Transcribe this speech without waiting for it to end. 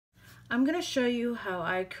I'm going to show you how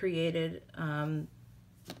I created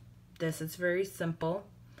this. It's very simple.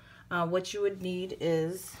 What you would need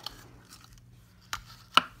is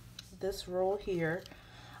this roll here.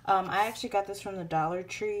 I actually got this from the Dollar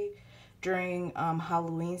Tree during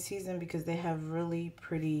Halloween season because they have really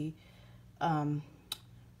pretty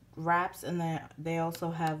wraps, and then they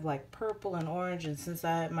also have like purple and orange, and since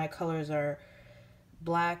my colors are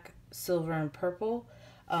black, silver, and purple,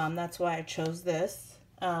 that's why I chose this.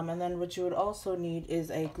 And then what you would also need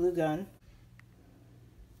is a glue gun,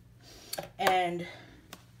 and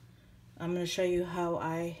I'm going to show you how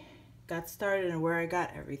I got started and where I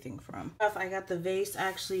got everything from. I got the vase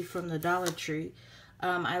actually from the Dollar Tree.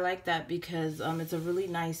 I like that because it's a really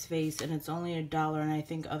nice vase and it's only $1, and I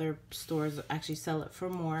think other stores actually sell it for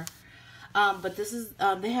more. But this is,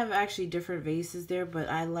 they have actually different vases there, but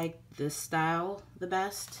I like this style the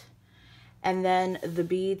best. And then the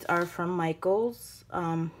beads are from Michael's.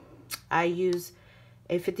 I use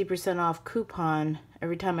a 50% off coupon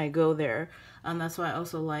every time I go there. That's why I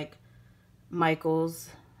also like Michael's.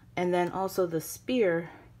 And then also the spear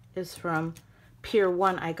is from Pier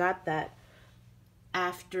 1. I got that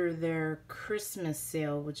after their Christmas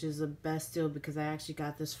sale, which is the best deal because I actually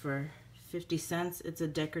got this for 50 cents. It's a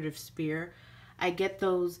decorative spear. I get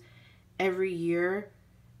those every year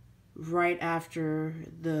right after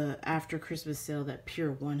the Christmas sale that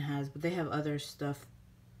Pier 1 has, but they have other stuff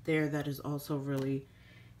there that is also really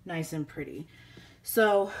nice and pretty.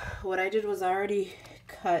 So what I did was I already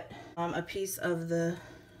cut a piece of the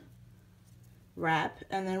wrap,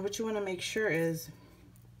 and then what you want to make sure is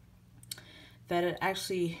that it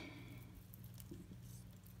actually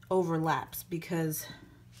overlaps, because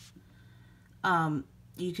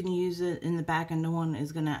you can use it in the back and no one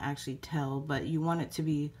is gonna actually tell, but you want it to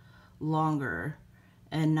be longer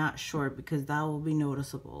and not short because that will be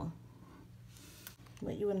noticeable.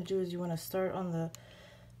 What you want to do is you want to start on the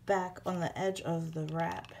back, on the edge of the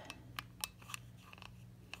wrap.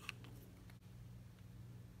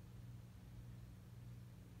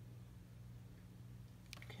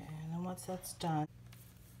 Okay, and then once that's done,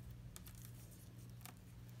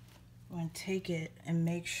 I'm going to take it and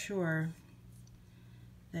make sure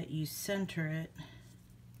that you center it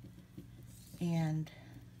and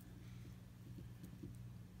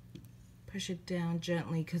push it down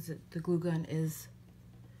gently because the glue gun is,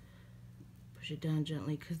 push it down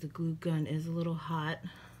gently because the glue gun is a little hot.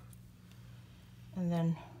 And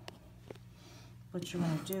then what you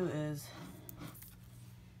want to do is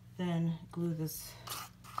then glue this,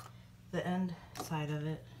 the end side of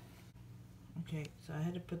it. Okay, so I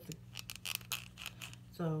had to put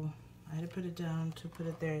it down to put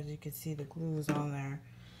it there. As you can see, the glue is on there.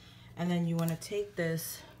 And then you want to take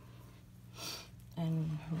this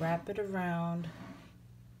and wrap it around.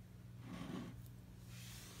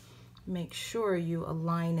 Make sure you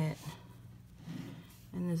align it.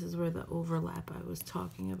 And this is where the overlap I was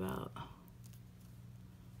talking about.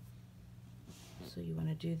 So you want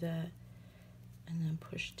to do that and then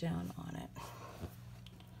push down on it.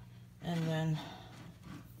 And then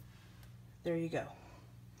there you go.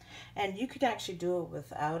 And you could actually do it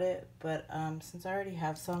without it, but since I already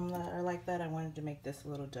have some that are like that, I wanted to make this a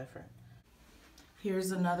little different.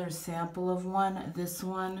 Here's another sample of one. This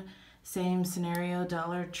one, same scenario,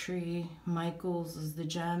 Dollar Tree. Michael's is the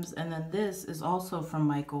gems, and then this is also from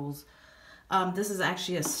Michael's. This is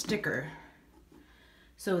actually a sticker,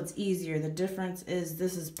 so it's easier. The difference is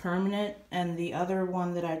this is permanent, and the other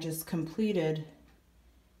one that I just completed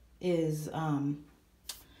is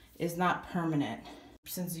not permanent.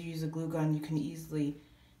 Since you use a glue gun, you can easily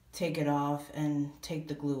take it off and take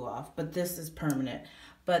the glue off, but this is permanent.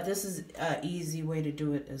 But this is an easy way to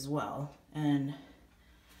do it as well, and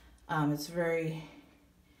it's very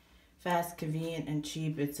fast, convenient, and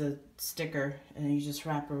cheap. It's a sticker, and you just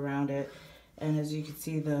wrap around it, and as you can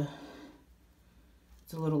see,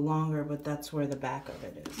 it's a little longer, but that's where the back of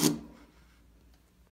it is.